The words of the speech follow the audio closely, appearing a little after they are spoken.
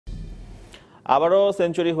আবারও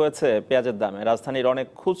সেঞ্চুরি হয়েছে পেঁয়াজের দামে। রাজধানীর অনেক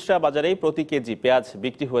খুচরা বাজারেই প্রতি কেজি পেঁয়াজ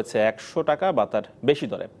বিক্রি হয়েছে 100 টাকা বা তার বেশি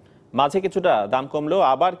দরে। মাঝে কিছুটা দাম কমলেও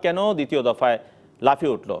আবার কেন দ্বিতীয় দফায়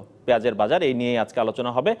লাফিয়ে উঠল পেঁয়াজের বাজার, এই নিয়ে আজকে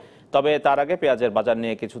আলোচনা হবে। তবে তার আগে পেঁয়াজের বাজার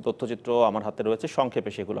নিয়ে কিছু তথ্যচিত্র আমার হাতে রয়েছে,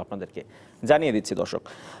 সংক্ষেপে সেগুলো আপনাদেরকে জানিয়ে দিচ্ছি। দর্শক,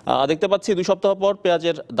 দেখতে পাচ্ছি 2 সপ্তাহ পর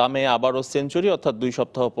পেঁয়াজের দামে আবারও সেঞ্চুরি, অর্থাৎ 2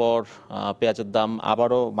 সপ্তাহ পর পেঁয়াজের দাম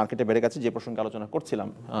আবারও মার্কেটে বেড়ে গেছে। যে প্রসঙ্গে আলোচনা করছিলাম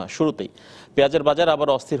শুরুতেই, পেঁয়াজের বাজার আবার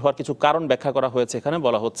অস্থির হওয়ার কিছু কারণ ব্যাখ্যা করা হয়েছে। এখানে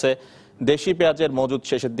বলা হচ্ছে দেশি পেঁয়াজের মজুদ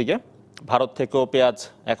শেষের দিকে, ভারত থেকেও পেঁয়াজ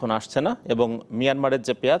এখন আসছে না, এবং মিয়ানমারের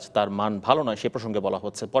যে পেঁয়াজ তার মান ভালো নয় সে প্রসঙ্গে বলা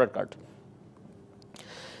হচ্ছে। পরের কার্ড,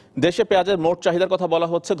 দেশে পেঁয়াজের মোট চাহিদার কথা বলা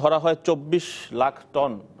হচ্ছে, ধরা হয় 24 লাখ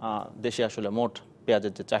টন দেশে আসলে মোট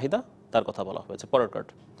পেঁয়াজের যে চাহিদা তার কথা বলা হয়েছে। পরের কার্ড,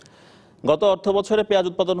 গত অর্থ বছরে পেঁয়াজ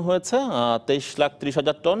উৎপাদন হয়েছে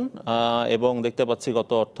 23,30,000 টন, এবং দেখতে পাচ্ছি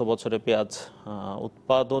গত অর্থ বছরে পেঁয়াজ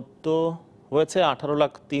উৎপাদন হয়েছে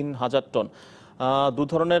 18,03,000 টন। দু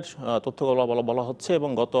ধরনের তথ্য বলা হচ্ছে, এবং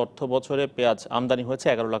গত অর্থ বছরে পেঁয়াজ আমদানি হয়েছে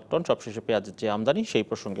 11 লাখ টন। সবশেষে পেঁয়াজের যে আমদানি সেই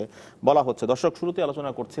প্রসঙ্গে বলা হচ্ছে। দর্শক, শুরুতে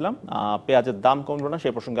আলোচনা করছিলাম পেঁয়াজের দাম কমলো না,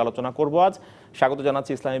 সেই প্রসঙ্গে আলোচনা করব আজ। স্বাগত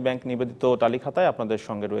জানাচ্ছি ইসলামী ব্যাংক নিবেদিত টালিখাতায়, আপনাদের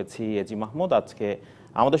সঙ্গে রয়েছি এজি মাহমুদ। আজকে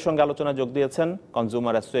আমাদের সঙ্গে আলোচনা যোগ দিয়েছেন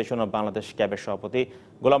কনজিউমার অ্যাসোসিয়েশন অব বাংলাদেশ ক্যাবের সভাপতি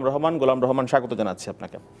গোলাম রহমান। গোলাম রহমান, স্বাগত জানাচ্ছি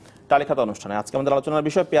আপনাকে টালিখাতা অনুষ্ঠানে। আজকে আমাদের আলোচনার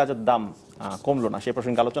বিষয় পেঁয়াজের দাম কমলো না, সেই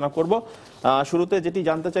প্রসঙ্গে আলোচনা করব। শুরুতে যেটি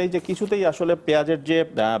জানতে চাই যে কিছুতেই আসলে পেঁয়াজের যে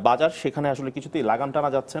বাজার সেখানে আসলে কিছুতেই লাগাম টানা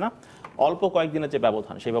যাচ্ছে না। অল্প কয়েকদিনের যে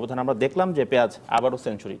ব্যবধান, সেই ব্যবধান আমরা দেখলাম যে পেঁয়াজ আবারও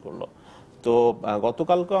সেঞ্চুরি করলো। তো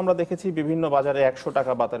গতকালকেও আমরা দেখেছি বিভিন্ন বাজারে 100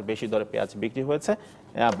 টাকা বা তার বেশি দরে পেঁয়াজ বিক্রি হয়েছে।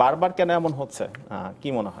 বারবার কেন এমন হচ্ছে, কি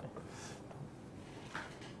মনে হয়?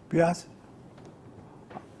 পেঁয়াজ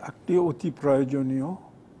একটি অতি প্রয়োজনীয়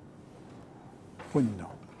পণ্য।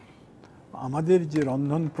 আমাদের যে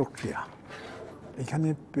রন্ধন প্রক্রিয়া, এখানে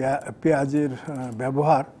পেঁয়াজের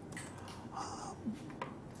ব্যবহার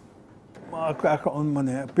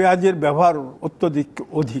পেঁয়াজের ব্যবহার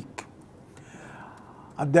অধিক।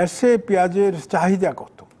 আর দেশে পেঁয়াজের চাহিদা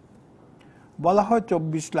কত? বলা হয়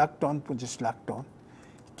 24 লাখ টন, 25 লাখ টন,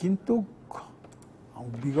 কিন্তু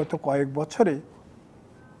বিগত কয়েক বছরে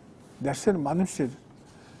দেশের মানুষের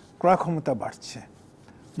ক্রয় ক্ষমতা বাড়ছে,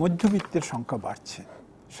 মধ্যবিত্তের সংখ্যা বাড়ছে,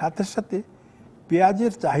 সাথে সাথে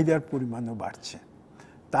পেঁয়াজের চাহিদার পরিমাণও বাড়ছে।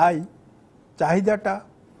 তাই চাহিদাটা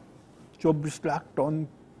 24 লাখ টন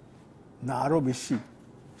না আরো বেশি,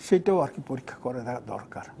 সেটাও আর কি পরীক্ষা করা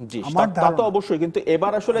দরকার। আমার ধারণা তো অবশ্যই, কিন্তু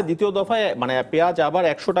এবার আসলে দ্বিতীয় দফায় মানে পেঁয়াজ আবার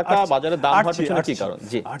 100 টাকা বাজারে দাম হওয়ার পিছনে কি কারণ?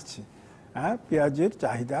 জি, হ্যাঁ, পেঁয়াজের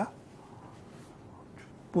চাহিদা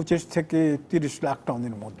 25 থেকে 30 লাখ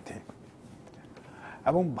টনের মধ্যে,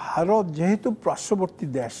 এবং ভারত যেহেতু পার্শ্ববর্তী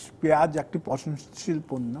দেশ, পেঁয়াজ একটি পচনশীল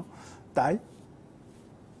পণ্য, তাই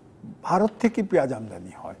ভারত থেকে পেঁয়াজ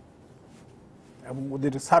আমদানি হয়, এবং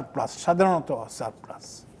ওদের সারপ্লাস, সাধারণত সারপ্লাস,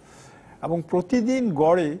 এবং প্রতিদিন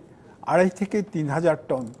গড়ে 2,500 থেকে 3,000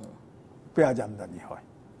 টন পেঁয়াজ আমদানি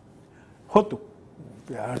হতো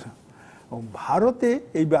পেঁয়াজ। এবং ভারতে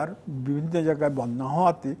এইবার বিভিন্ন জায়গায় বন্যা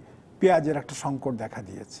হওয়াতে পেঁয়াজের একটা সংকট দেখা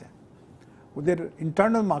দিয়েছে। ওদের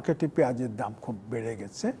ইন্টারনাল মার্কেটে পেঁয়াজের দাম খুব বেড়ে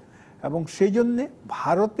গেছে, এবং সেই জন্যে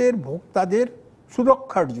ভারতের ভোক্তাদের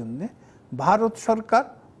সুরক্ষার জন্যে ভারত সরকার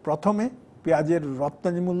প্রথমে পেঁয়াজের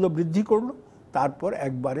রপ্তানি মূল্য বৃদ্ধি করলো, তারপর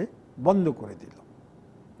একবারে বন্ধ করে দিল।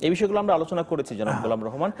 এই বিষয়গুলো আমরা আলোচনা করেছি জনাব গোলাম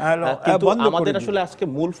রহমান, কিন্তু আমাদের আসলে আজকে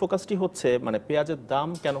মূল ফোকাসটি হচ্ছে মানে পেঁয়াজের দাম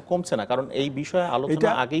কেন কমছে না। কারণ এই বিষয়ে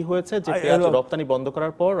আলোচনা আগেই হয়েছে যে পেঁয়াজ রপ্তানি বন্ধ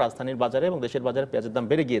করার পর রাজধানীর বাজারে এবং দেশের বাজারে পেঁয়াজের দাম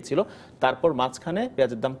বেড়ে গিয়েছিল, তারপর মাঝখানে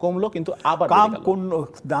পেঁয়াজের দাম কমলো, কিন্তু আবার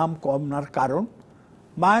দাম কমার কারণ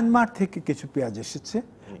মায়ানমার থেকে কিছু পেঁয়াজ এসেছে,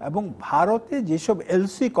 এবং ভারতে যেসব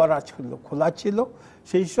এলসি খোলা ছিল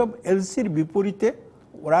সেই সব এলসির বিপরীতে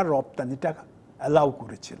ওরা রপ্তানিটা অ্যালাউ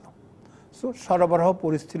করেছিল। সরবরাহ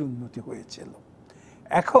পরিস্থিতির উন্নতি হয়েছিল।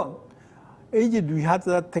 এখন এই যে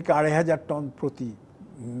 2,000 থেকে 2,500 টন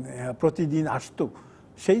প্রতিদিন আসতো,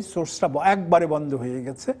 সেই সোর্সটা একবারে বন্ধ হয়ে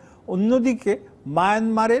গেছে। অন্যদিকে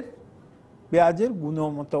মায়ানমারের পেঁয়াজের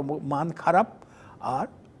গুণগত মান খারাপ, আর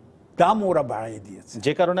দাম ওরা বাড়িয়ে দিয়েছে,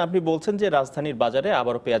 যে কারণে আপনি বলছেন যে রাজধানীর বাজারে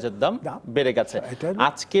আবারও পেঁয়াজের দাম বেড়ে গেছে।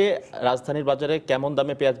 আজকে রাজধানীর বাজারে কেমন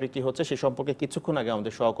দামে পেঁয়াজ বিক্রি হচ্ছে সে সম্পর্কে কিছুক্ষণ আগে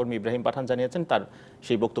আমাদের সহকর্মী ইব্রাহিম পাঠান জানিয়েছেন, তার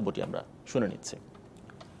সেই বক্তব্যটি আমরা শুনে নিচ্ছি।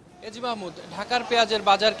 এজি মাহমুদ, ঢাকার পেঁয়াজের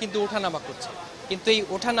বাজার কিন্তু ওঠানামা করছে, কিন্তু এই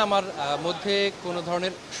ওঠানামার মধ্যে কোনো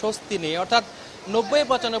ধরনের স্বস্তি নেই। অর্থাৎ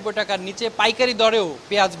 90-95 টাকার নিচে পাইকারি দরেও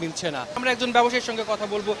পেঁয়াজ মিলছে না। আমরা একজন ব্যবসায়ীর সঙ্গে কথা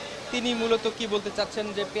বলবো, তিনি মূলত কি বলতে চাচ্ছেন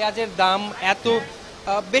যে পেঁয়াজের দাম এত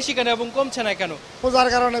বেশি কেন এবং কমছে না কেন? পূজার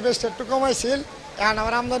কারণে বেশ একটু কমাইছিল, এখন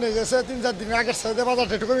আমার আমদানি হয়ে গেছে 3-4 দিন আগের সাথে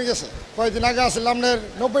বাজারটা একটু কমে গেছে। কয়েকদিন আগে আসলে আপনার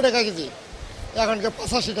 90 টাকা কেজি, এখন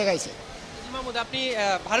 85 টাকা আছে। মাহমুদ, আপনি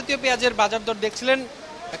ভারতীয় পেঁয়াজের বাজার দর দেখছিলেন,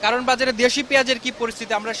 কারণ বাজারে দেশি পেঁয়াজের কি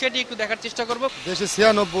পরিস্থিতি আমরা সেটি একটু দেখার চেষ্টা করব। দেশে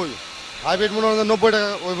 96, হাইব্রিড মনে হয় 90 টাকা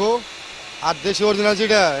হইব, আর দেশি অরিজিনাল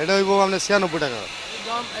যেটা এটা হইব আপনার 96 টাকা।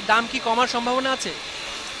 দাম কি কমার সম্ভাবনা আছে?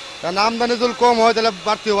 কারণ আমদানি যদি কম হয় তাহলে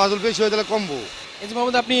বাড়তি হবে, যদি বেশি হয় তাহলে কমবো। এজি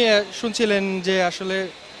মাহমুদ, আপনি শুনছিলেন যে আসলে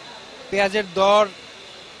পেঁয়াজের দর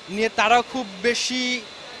নিয়ে তারাও খুব বেশি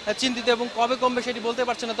চিন্তিত এবং কবে কমবে সেটি বলতে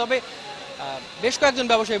পারছে না। তবে বেশ কয়েকজন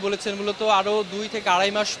ব্যবসায়ী বলেছেন মূলত আরও 2 থেকে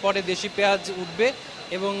আড়াই মাস পরে দেশি পেঁয়াজ উঠবে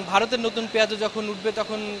এবং ভারতের নতুন পেঁয়াজও যখন উঠবে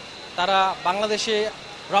তখন তারা বাংলাদেশে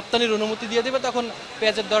রপ্তানির অনুমতি দিয়ে দেবে, তখন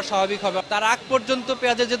পেঁয়াজের দর স্বাভাবিক হবে। তার আগ পর্যন্ত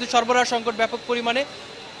পেঁয়াজের যেহেতু সরবরাহ সংকট ব্যাপক পরিমাণে,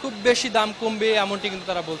 খুব বেশি দাম কমবে এমনটি কিন্তু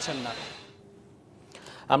তারা বলছেন না।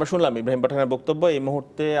 আমরা শুনলাম ইব্রাহিম পাঠানের বক্তব্য। এই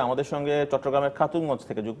মুহূর্তে আমাদের সঙ্গে চট্টগ্রামের খাতুনগঞ্জ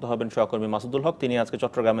থেকে যুক্ত হবেন সহকর্মী মাসুদুল হক। তিনি আজকে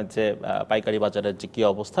চট্টগ্রামের যে পাইকারি বাজারের যে কি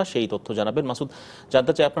অবস্থা সেই তথ্য জানাবেন। মাসুদ,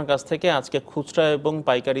 জানতে চাই আপনার কাছ থেকে আজকে খুচরা এবং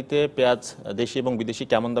পাইকারিতে পেঁয়াজ দেশি এবং বিদেশি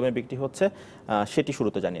কেমন দামে বিক্রি হচ্ছে সেটি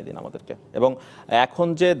শুরুতে জানিয়ে দিন আমাদেরকে, এবং এখন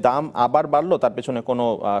যে দাম আবার বাড়লো তার পেছনে কোনো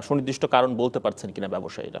সুনির্দিষ্ট কারণ বলতে পারছেন কিনা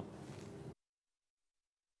ব্যবসায়ীরা?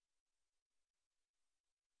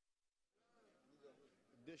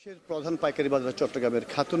 দেশের প্রধান পাইকারি বাজার চট্টগ্রামের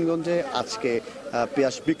খাতুনগঞ্জে আজকে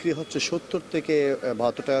পেঁয়াজ বিক্রি হচ্ছে 70 থেকে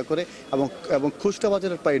 72 টাকা করে, এবং খুচরা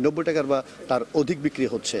বাজারের প্রায় 90 টাকার বা তার অধিক বিক্রি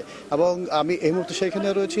হচ্ছে। এবং আমি এই মুহূর্তে সেইখানে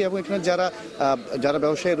রয়েছি, এবং এখানে যারা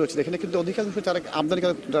ব্যবসায়ী রয়েছে এখানে কিন্তু অধিকাংশ যারা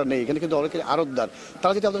আমদানিকারকরা নেই, এখানে কিন্তু অনেকের আড়তদার,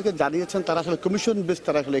 তারা যেটা আমাদেরকে জানিয়েছেন তারা আসলে কমিশন বেস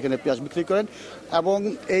তারা আসলে এখানে পেঁয়াজ বিক্রি করেন, এবং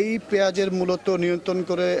এই পেঁয়াজের মূলত নিয়ন্ত্রণ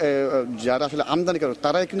করে যারা আসলে আমদানিকারক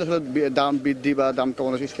তারাই কিন্তু আসলে দাম বৃদ্ধি বা দাম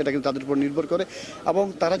কমানো সেটা কিন্তু তাদের উপর নির্ভর করে। এবং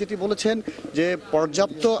তারা যেটি বলেছেন যে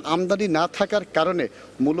পর্যাপ্ত আমদানি না থাকার কারণে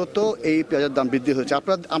মূলত এই পেঁয়াজের দাম বৃদ্ধি হয়েছে।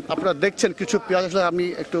 আপনারা দেখছেন কিছু পেঁয়াজ আসলে আমি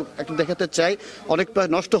একটু দেখাতে চাই, অনেক পেঁয়াজ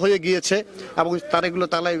নষ্ট হয়ে গিয়েছে, এবং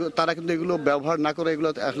তারা কিন্তু এগুলো ব্যবহার না করে এগুলো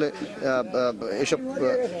আসলে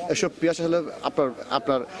এসব পেঁয়াজ আসলে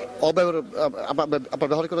আপনার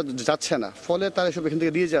ব্যবহার করা যাচ্ছে না, ফলে তারা এসব এখান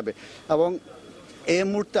থেকে দিয়ে যাবে। এবং এই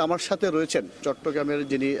মুহূর্তে আমার সাথে রয়েছেন চট্টগ্রামের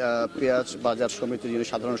যিনি পেঁয়াজ বাজার সমিতির যিনি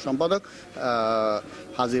সাধারণ সম্পাদক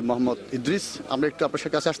হাজী মোহাম্মদ ইদ্রিস। আমরা একটু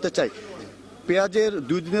আপনার কাছে আসতে চাই, পেঁয়াজের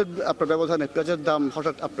 2 দিনের আপনার ব্যবধানে পেঁয়াজের দাম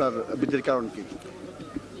হঠাৎ আপনার বৃদ্ধির কারণ কি?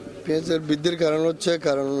 পেঁয়াজের বৃদ্ধির কারণ হচ্ছে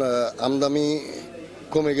আমদানি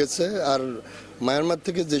কমে গেছে, আর মায়ানমার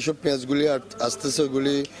থেকে যেসব পেঁয়াজগুলি আসতেছে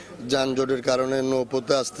ওগুলি যানজটের কারণে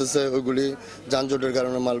নৌপথে আসতেছে, ওইগুলি যানজটের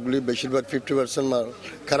কারণে মালগুলি বেশিরভাগ 50% মাল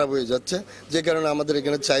খারাপ হয়ে যাচ্ছে, যে কারণে আমাদের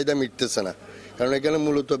এখানে চাহিদা মিটতেছে না। কারণ এখানে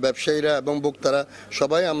মূলত ব্যবসায়ীরা এবং ভোক্তারা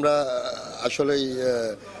সবাই আমরা আসলেই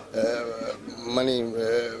মানে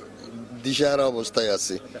দিশাহারা অবস্থায়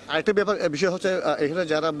আছি। আরেকটা বিষয় হচ্ছে এখানে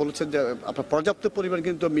যারা বলেছেন যে আপনার পর্যাপ্ত পরিমাণ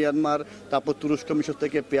কিন্তু মিয়ানমার তারপর তুরস্ক মিশর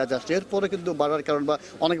থেকে পেঁয়াজ আসছে, এরপরে কিন্তু বাড়ার কারণ বা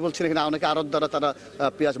অনেকে বলছেন এখানে অনেকে আড়ত দ্বারা তারা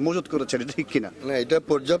পেঁয়াজ মজুত করেছেন, এটা ঠিক কিনা? না, এটা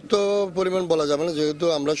পর্যাপ্ত পরিমাণ বলা যাবে না, যেহেতু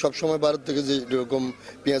আমরা সবসময় ভারত থেকে যেরকম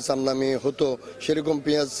পেঁয়াজ আমদানি হতো সেরকম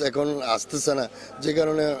পেঁয়াজ এখন আসতেছে না, যে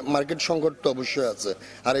কারণে মার্কেট সংকট তো অবশ্যই আছে।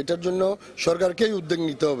 আর এটার জন্য সরকারকেই উদ্যোগ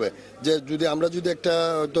নিতে হবে, যে আমরা যদি একটা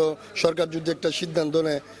হয়তো সরকার যদি একটা সিদ্ধান্ত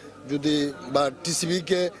নেয়, যদি বা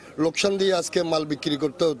টিসিবিকে লোকসান দিয়ে আজকে মাল বিক্রি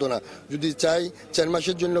করতে হতো না, যদি চাই 4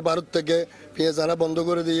 মাসের জন্য ভারত থেকে পেঁয়াজ আনা বন্ধ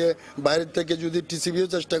করে দিয়ে বাইরের থেকে যদি টিসিবিও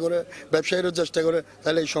চেষ্টা করে, ব্যবসায়ীরাও চেষ্টা করে,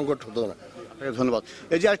 তাহলে এই সংকট হতো না। ধন্যবাদ।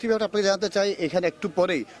 এই যে আরেকটি ব্যাপার আপনাকে জানাতে চাই, এখানে একটু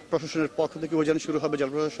পরেই প্রশাসনের পক্ষ থেকে অভিযান শুরু হবে, জল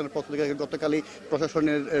প্রশাসনের পক্ষ থেকে। গতকালই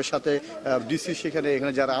প্রশাসনের সাথে ডিসি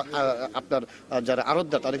এখানে যারা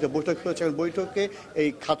আড়তদার তাদেরকে বৈঠক হয়েছে, এবং বৈঠকে এই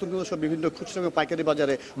খাতুনগঞ্জ সহ বিভিন্ন খুচরা এবং পাইকারি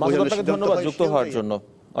বাজারে ধন্যবাদ যুক্ত হওয়ার জন্য।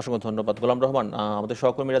 অসংখ্য ধন্যবাদ গোলাম রহমান। আমাদের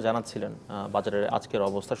সহকর্মীরা জানাচ্ছিলেন বাজারের আজকের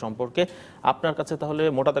অবস্থা সম্পর্কে। আপনার কাছে তাহলে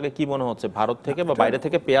মোটা দাগে কি মনে হচ্ছে, ভারত থেকে বা বাইরে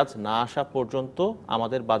থেকে পেঁয়াজ না আসা পর্যন্ত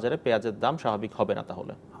আমাদের বাজারে পেঁয়াজের দাম স্বাভাবিক হবে না?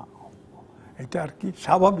 তাহলে এটা আর কি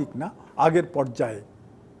স্বাভাবিক না, আগের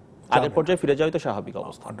পর্যায়ে ফিরে যাওয়াই তো স্বাভাবিক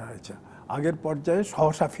অবস্থা। আগের পর্যায়ে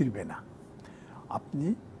সহসা ফিরবে না। আপনি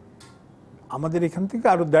আমাদের এখান থেকে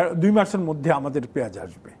আরো 2 মাসের মধ্যে আমাদের পেঁয়াজ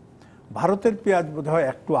আসবে, ভারতের পেঁয়াজ বোধহয়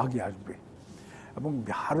একটু আগে আসবে, এবং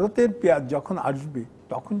ভারতের পেঁয়াজ যখন আসবে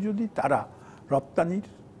তখন যদি তারা রপ্তানির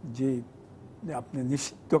যে আপনি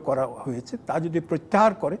নিষিদ্ধ করা হয়েছে তা যদি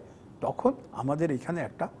প্রত্যাহার করে, তখন আমাদের এখানে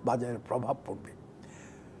একটা বাজারের প্রভাব পড়বে।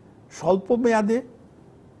 স্বল্প মেয়াদে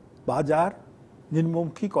বাজার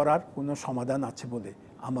নির্মুখী করার কোনো সমাধান আছে বলে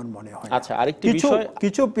আমার মনে হয়। আচ্ছা, আরেকটি বিষয়,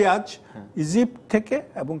 কিছু পেঁয়াজ ইজিপ্ট থেকে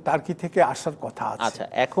এবং টার্কি থেকে আসার কথা আছে। আচ্ছা,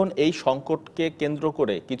 এখন এই সংকটকে কেন্দ্র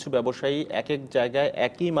করে কিছু ব্যবসায়ী এক এক জায়গায়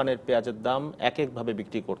একই মানের পেঁয়াজের দাম এক একভাবে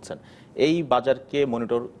বিক্রি করছেন। এই বাজারকে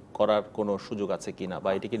মনিটর করার কোনো সুযোগ আছে কিনা, বা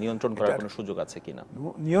এটিকে নিয়ন্ত্রণ করার কোনো সুযোগ আছে কিনা?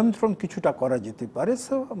 নিয়ন্ত্রণ কিছুটা করা যেতে পারে,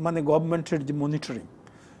 মানে গভর্নমেন্টের যে মনিটরিং,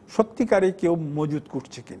 সত্যিকারে কেউ মজুত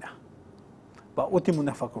করছে কিনা, বা অতি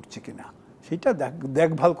মুনাফা করছে কিনা সেটা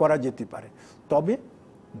দেখভাল করা যেতে পারে। তবে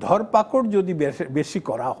ধরপাকড় যদি বেশি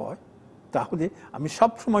করা হয় তাহলে আমি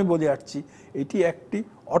সব সময় বলে আসছি এটি একটি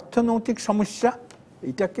অর্থনৈতিক সমস্যা,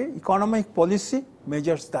 এটাকে ইকোনমিক পলিসি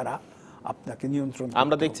মেজার্স দ্বারা আপনাকে নিয়ন্ত্রণ।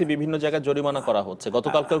 আমরা দেখছি বিভিন্ন জায়গায় জরিমানা করা হচ্ছে।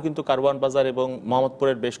 গতকালকেও কিন্তু কারওয়ান বাজার এবং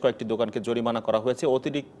মোহাম্মদপুরের বেশ কয়েকটি দোকানকে জরিমানা করা হয়েছে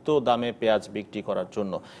অতিরিক্ত দামে পেঁয়াজ বিক্রি করার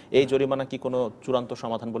জন্য। এই জরিমানা কি কোনো চূড়ান্ত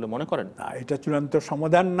সমাধান বলে মনে করেন? না, এটা চূড়ান্ত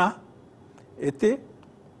সমাধান না। এতে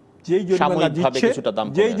যেই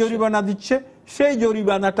জরিমানা দিচ্ছে সেই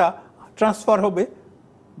জরিমানাটা ট্রান্সফার হবে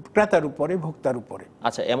ক্রেতার উপরে, ভোক্তার উপরে।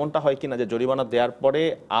 আচ্ছা, এমনটা হয় কিনা যে জরিমানা দেওয়ার পরে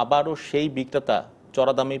আবারও সেই বিক্রেতা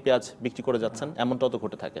চড়া দামে পেঁয়াজ বিক্রি করে যাচ্ছেন, এমনটাও তো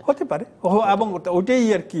ঘটে থাকে? হতে পারে, এবং ওটাই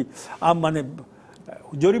আর কি, মানে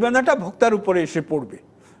জরিমানাটা ভোক্তার উপরে এসে পড়বে।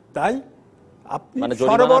 তাই আপনি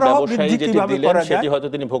সরবরাহ বৃদ্ধি কিভাবে করা যায় সেটি হয়তো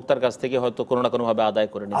তিনি ভোক্তার কাছ থেকে হয়তো কোনো না কোনো ভাবে আদায়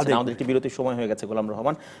করে নিচ্ছেন। আমাদের একটি বিরতির সময় হয়ে গেছে গোলাম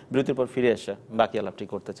রহমান, বিরতির পর ফিরে এসে বাকি আলাপটি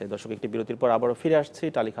করতে চাই। দর্শক, একটি বিরতির পর আবারও ফিরে আসছি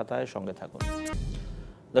টালিখাতায়, সঙ্গে থাকুন।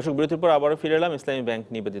 দর্শক, বিরতির পর আবারও ফিরে এলাম ইসলামী ব্যাংক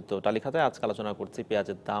নিবেদিত টালিখাতায়। আজকে আলোচনা করছি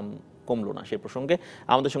পেঁয়াজের দাম কমলো না সেই প্রসঙ্গে।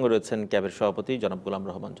 আমাদের সঙ্গে রয়েছেন ক্যাবের সভাপতি জনাব গোলাম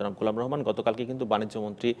রহমান। জনাব গোলাম রহমান, গতকালকে কিন্তু বাণিজ্য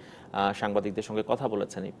মন্ত্রী সাংবাদিকদের সঙ্গে কথা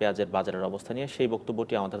বলেছেন এই পেঁয়াজের বাজারের অবস্থা নিয়ে। সেই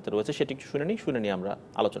বক্তব্যটি আমাদের হাতে রয়েছে, সেটি একটু শুনে নিয়ে আমরা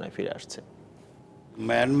আলোচনায় ফিরে আসছি।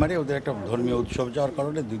 মায়ানমারে ওদের একটা ধর্মীয় উৎসব যাওয়ার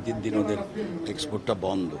কারণে 2-3 দিন ওদের এক্সপোর্টটা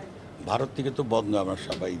বন্ধ। ভারত থেকে তো বন্ধ, আমরা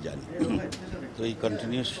সবাই জানি। তো এই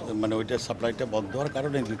কন্টিনিউস মানে ওইটার সাপ্লাইটা বন্ধ হওয়ার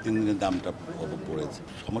কারণে 2-3 দিনের দামটা পড়েছে।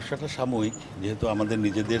 সমস্যাটা সাময়িক, যেহেতু আমাদের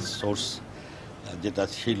নিজেদের সোর্স যেটা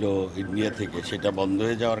ছিল ইন্ডিয়া থেকে সেটা বন্ধ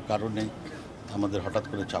হয়ে যাওয়ার কারণে আমাদের হঠাৎ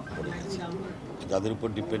করে চাপ পড়ে গেছে। যাদের উপর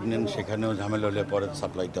ডিপেন্ডেন্ট সেখানেও ঝামেলা হলে পরে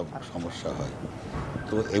সাপ্লাইটা সমস্যা হয়।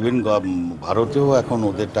 তো ইভেন ভারতেও এখন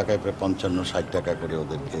ওদের টাকায় প্রায় 55-60 টাকা করে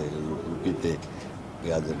ওদেরকে রুপিতে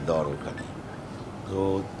পেঁয়াজের দর ওখানে। তো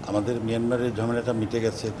আমাদের মিয়ানমারের ঝামেলাটা মিটে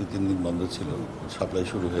গেছে, 2-3 দিন বন্ধ ছিল, সাপ্লাই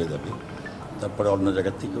শুরু হয়ে যাবে। তারপরে অন্য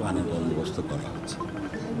জায়গার থেকেও আনার বন্দোবস্ত করা হচ্ছে।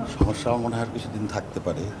 সমস্যা মনে হয় কিছুদিন থাকতে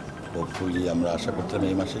পারে। হোপফুলি আমরা আশা করছিলাম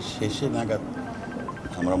এই মাসের শেষে নাগাদ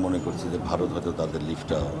আমরা মনে করছি যে ভারত হয়তো তাদের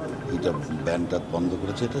লিফটটা এইটা ব্যানটা বন্ধ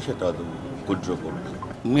করেছে সেটা হয়তো উইথড্র করবে।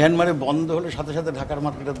 মিয়ানমারে বন্ধ হলে সাথে সাথে ঢাকার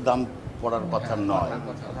মার্কেটের দাম পড়ার কথা নয়।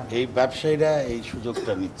 এই ব্যবসায়ীরা এই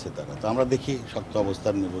সুযোগটা নিচ্ছে তারা। তো আমরা দেখি শক্ত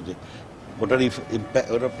অবস্থান নেব যে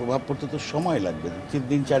ওটার প্রভাব পড়তে তো সময় লাগবে, 3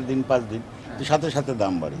 দিন 4 দিন 5 দিন, তো সাথে সাথে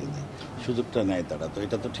দাম বাড়িয়ে দেয়, সুযোগটা নেয় তারা। তো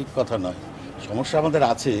এটা তো ঠিক কথা নয়। সমস্যা আমাদের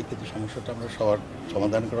আছে, কিন্তু সমস্যাটা আমরা সবার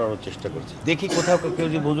সমাধান করারও চেষ্টা করছি। দেখি কোথাও কেউ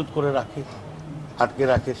যদি মজুত করে রাখে, আটকে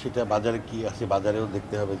রাখে, সেটা বাজারে কি আছে বাজারেও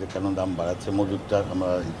দেখতে হবে যে কেন দাম বাড়াচ্ছে, মজুতটা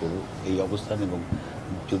আমরা করব এই অবস্থান। এবং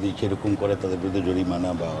যদি সেরকম করে তাদের বিরুদ্ধে জরিমানা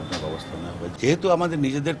বা অন্য ব্যবস্থা নেওয়া হয়। যেহেতু আমাদের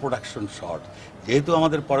নিজেদের প্রোডাকশন শর্ট, যেহেতু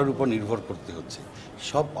আমাদের পরের উপর নির্ভর করতে হচ্ছে,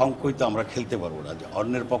 সব অঙ্কই তো আমরা খেলতে পারবো না যে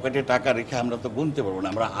অন্যের পকেটে টাকা রেখে আমরা তো গুনতে পারবো না।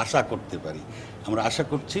 আমরা আশা করতে পারি, আমরা আশা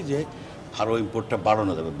করছি যে আরও ইম্পোর্টটা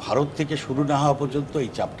বাড়ানো যাবে। ভারত থেকে শুরু না হওয়া পর্যন্ত এই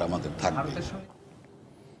চাপটা আমাদের থাকবে।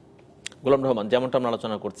 গোলাম রহমান, যেমনটা আমরা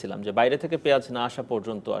আলোচনা করছিলাম যে বাইরে থেকে পেঁয়াজ না আসা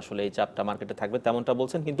পর্যন্ত আসলে এই চাপটা মার্কেটে থাকবে, তেমনটা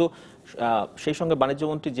বলছেন। কিন্তু সেই সঙ্গে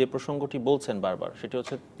বাণিজ্যমন্ত্রী যে প্রসঙ্গটি বলছেন বারবার, সেটি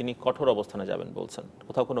হচ্ছে তিনি কঠোর অবস্থানে যাবেন বলছেন।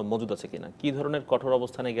 কোথাও কোনো মজুদ আছে কিনা, কি ধরনের কঠোর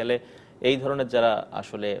অবস্থানে গেলে এই ধরনের যারা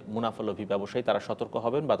আসলে মুনাফালোভী ব্যবসায়ী তারা সতর্ক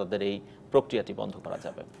হবেন বা তাদের এই প্রক্রিয়াটি বন্ধ করা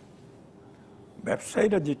যাবে?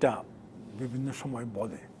 ব্যবসায়ীরা যেটা বিভিন্ন সময়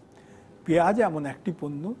বলে, পেঁয়াজ এমন একটি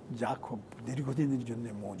পণ্য যা খুব দীর্ঘদিনের জন্য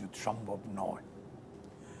মজুদ সম্ভব নয়।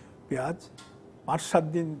 পেঁয়াজ 5-7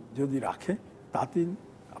 দিন যদি রাখে তাতেই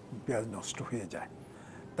পেঁয়াজ নষ্ট হয়ে যায়।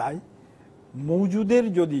 তাই মজুদের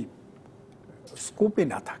যদি স্কোপে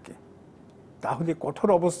না থাকে তাহলে কঠোর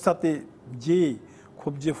অবস্থাতে যে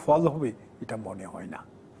খুব যে ফল হবে এটা মনে হয় না।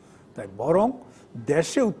 তাই বরং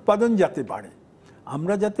দেশে উৎপাদন যাতে বাড়ে,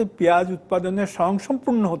 আমরা যাতে পেঁয়াজ উৎপাদনে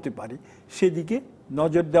স্বয়ংসম্পূর্ণ হতে পারি সেদিকে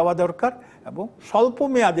নজর দেওয়া দরকার। এবং স্বল্প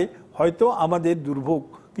মেয়াদে হয়তো আমাদের দুর্ভোগ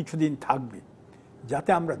কিছুদিন থাকবে, যাতে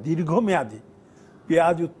আমরা দীর্ঘমেয়াদে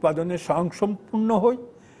পেঁয়াজ উৎপাদনে স্বয়ংসম্পূর্ণ হই।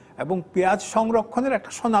 এবং পেঁয়াজ সংরক্ষণের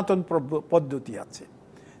একটা সনাতন পদ্ধতি আছে।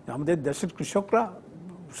 আমাদের দেশের কৃষকরা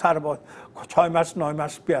 6 মাস 9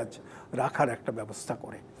 মাস পেঁয়াজ রাখার একটা ব্যবস্থা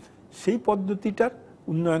করে। সেই পদ্ধতিটার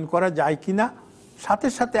উন্নয়ন করা যায় কিনা, সাথে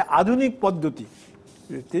সাথে আধুনিক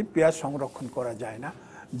পদ্ধতিতে পেঁয়াজ সংরক্ষণ করা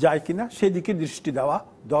যায় কিনা সেদিকে দৃষ্টি দেওয়া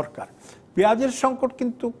দরকার। পেঁয়াজের সংকট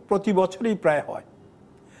কিন্তু প্রতি বছরই প্রায় হয়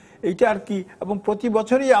এইটা আর কি, এবং প্রতি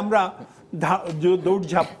বছরই আমরা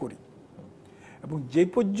দৌড়ঝাঁপ করি। এবং যে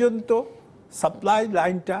পর্যন্ত সাপ্লাই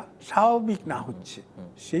লাইনটা স্বাভাবিক না হচ্ছে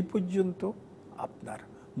সেই পর্যন্ত আপনার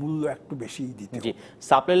মূল্য একটু বেশি দিতে হবে।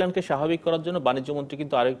 সাপ্লাই লাইনকে স্বাভাবিক করার জন্য বাণিজ্য মন্ত্রী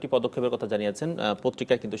কিন্তু আরেকটি পদক্ষেপের কথা জানিয়েছেন,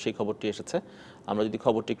 পত্রিকায় কিন্তু সেই খবরটি এসেছে। আমরা যদি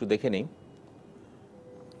খবরটি একটু দেখে নেই,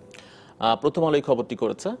 প্রথম আলো এই খবরটি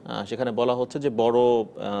করেছে। সেখানে বলা হচ্ছে যে বড়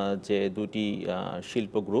যে দুটি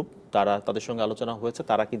শিল্প গ্রুপ তাদের সঙ্গে আলোচনা হয়েছে,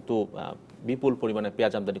 তারা কিন্তু বিপুল পরিমাণে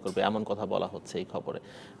পেঁয়াজ আমদানি করবে এমন কথা বলা হচ্ছে এই খবরে।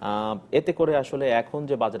 এতে করে আসলে এখন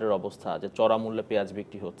যে বাজারের অবস্থা, যে চড়া মূল্যে পেঁয়াজ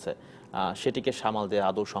বিক্রি হচ্ছে, সেটিকে সামাল দেওয়া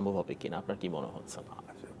আদৌ সম্ভব হবে কিনা আপনার কি মনে হচ্ছে?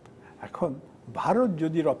 এখন ভারত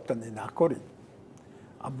যদি রপ্তানি না করে,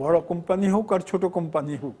 বড় কোম্পানি হোক আর ছোট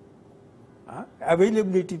কোম্পানি হোক,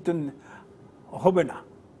 অ্যাভেলেবিলিটি তো হবে না।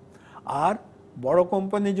 আর বড়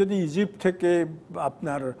কোম্পানি যদি ইজিপ্ট থেকে,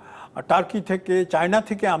 আপনার টার্কি থেকে, চায়না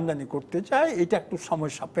থেকে আমদানি করতে চায়, এটা একটু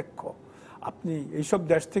সময় সাপেক্ষ। আপনি এইসব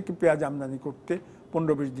দেশ থেকে পেঁয়াজ আমদানি করতে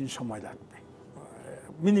 15-20 দিন সময় লাগবে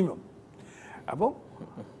মিনিমাম, এবং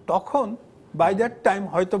তখন বাই দ্যাট টাইম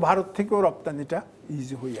হয়তো ভারত থেকেও রপ্তানিটা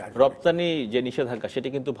ইজি হয়ে আসবে। রপ্তানি যে নিষেধাজ্ঞা সেটি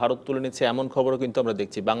কিন্তু ভারত তুলে নিচ্ছে এমন খবরও কিন্তু আমরা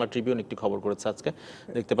দেখছি। বাংলা ট্রিবিউন একটি খবর করেছে আজকে,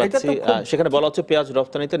 দেখতে পাচ্ছি সেখানে বলা হচ্ছে পেঁয়াজ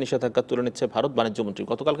রপ্তানিতে নিষেধাজ্ঞা তুলে নিচ্ছে ভারত। বাণিজ্যমন্ত্রী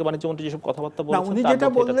গতকালকে বাণিজ্যমন্ত্রী যেসব কথাবার্তা বলেছেন, উনি যেটা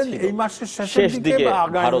বললেন এই মাসের শেষ দিকে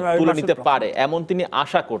ভারত তুলে নিতে পারে এমন তিনি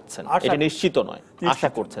আশা করছেন, এটা নিশ্চিত নয়, আশা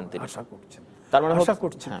করছেন তিনি, আশা করছেন, তার মানে আশা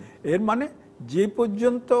করছেন। এর মানে যে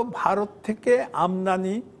পর্যন্ত ভারত থেকে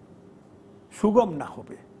আমদানি সুগম না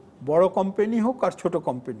হবে, বড় কোম্পানি হোক আর ছোট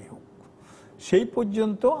কোম্পানি হোক, সেই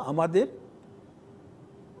পর্যন্ত আমাদের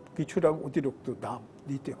কিছুটা অতিরিক্ত দাম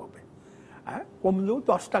দিতে হবে। কমলেও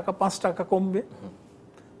 10 টাকা 5 টাকা কমবে।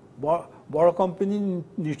 বড় কোম্পানি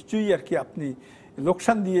নিশ্চয়ই আর কি আপনি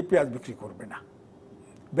লোকসান দিয়ে পেঁয়াজ বিক্রি করবে না।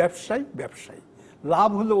 ব্যবসায়ী লাভ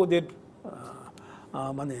হলো ওদের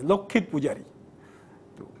মানে লক্ষ্মীর পূজারি।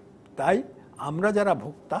 তো তাই আমরা যারা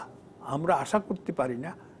ভোক্তা, আমরা আশা করতে পারি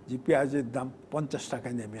না যে পেঁয়াজের দাম 50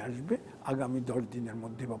 টাকায় নেমে আসবে আগামী 10 দিনের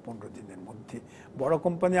মধ্যে বা 15 দিনের মধ্যে। বড়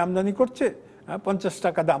কোম্পানি আমদানি করছে, 50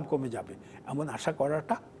 টাকা দাম কমে যাবে, এমন আশা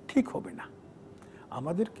করাটা ঠিক হবে না।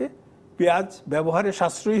 আমাদেরকে পেঁয়াজ ব্যবহারে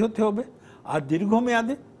সাশ্রয়ী হতে হবে, আর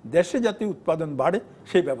দীর্ঘমেয়াদে দেশে যাতে উৎপাদন বাড়ে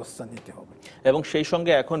সেই ব্যবস্থা নিতে হবে। এবং সেই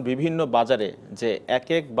সঙ্গে এখন বিভিন্ন বাজারে যে এক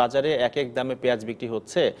এক বাজারে এক এক দামে পেঁয়াজ বিক্রি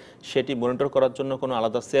হচ্ছে, সেটি মনিটর করার জন্য কোনো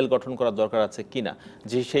আলাদা সেল গঠন করার দরকার আছে কিনা,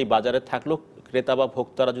 যে সেই বাজারে থাকলেও ক্রেতা বা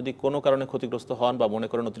ভোক্তারা যদি কোনো কারণে ক্ষতিগ্রস্ত হন বা মনে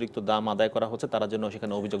করেন অতিরিক্ত দাম আদায় করা হচ্ছে, তারা জন্য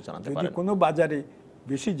সেখানে অভিযোগ জানাতে পারেন। যদি কোনো বাজারে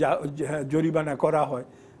বেশি জরিমানা করা হয়,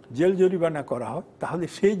 জেল জরিমানা করা হয়, তাহলে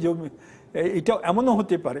সেই এটা এমনও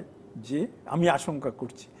হতে পারে যে আমি আশঙ্কা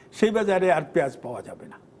করছি সেই বাজারে আর পেঁয়াজ পাওয়া যাবে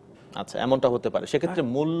না। আচ্ছা, এমনটা হতে পারে। সেক্ষেত্রে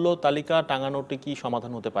মূল্য তালিকা টাঙানোটি কি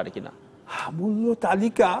সমাধান হতে পারে কিনা? মূল্য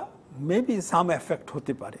তালিকা মেবি সাম এফেক্ট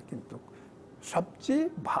হতে পারে, কিন্তু সবচেয়ে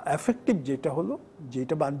এফেক্টিভ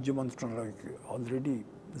যেটা বাণিজ্য মন্ত্রণালয় অলরেডি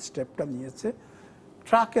স্টেপটা নিয়েছে,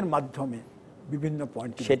 ট্রাকের মাধ্যমে বিভিন্ন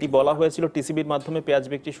পয়েন্ট, সেটি বলা হয়েছিল টিসিবির মাধ্যমে পেঁয়াজ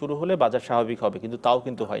বিক্রি শুরু হলে বাজার স্বাভাবিক হবে, কিন্তু তাও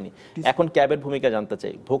কিন্তু হয়নি। এখন ক্যাবের ভূমিকা জানতে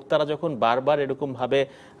চাই। ভোক্তারা যখন বারবার এরকম ভাবে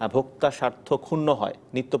ভোক্তা স্বার্থ ক্ষুণ্ণ হয়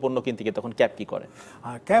নিত্যপণ্য কিনতে গিয়ে, তখন ক্যাব কি করে?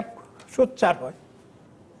 ক্যাব সোচ্চার হয়।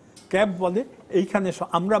 ক্যাব বলে এইখানে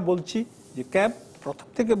আমরা বলছি যে ক্যাব প্রথম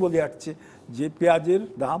থেকে বলে আসছে যে পেঁয়াজের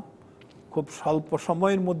দাম খুব স্বল্প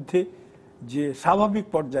সময়ের মধ্যে যে স্বাভাবিক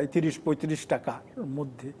পর্যায়ে 30-35 টাকার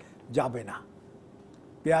মধ্যে যাবে না।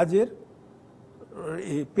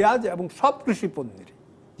 পেঁয়াজ এবং সব কৃষি পণ্যের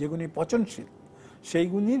যেগুলি পচনশীল,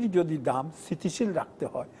 সেইগুলির যদি দাম স্থিতিশীল রাখতে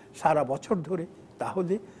হয় সারা বছর ধরে,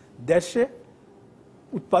 তাহলে দেশে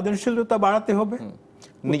উৎপাদনশীলতা বাড়াতে হবে,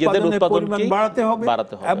 নিজেদের উৎপাদন বাড়াতে হবে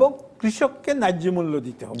এবং কৃষককে ন্যায্য মূল্য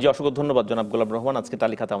দিতে হবে। জি, অসংখ্য ধন্যবাদ জনাব গোলাম রহমান আজকে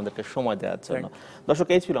টালিখাতা আমাদেরকে সময় দেওয়ার জন্য। দর্শক,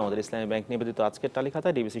 এই ছিল আমাদের ইসলামী ব্যাংক নিবেদিত আজকের টালিখাতা।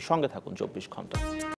 ডিবিসির সঙ্গে থাকুন 24 ঘন্টা।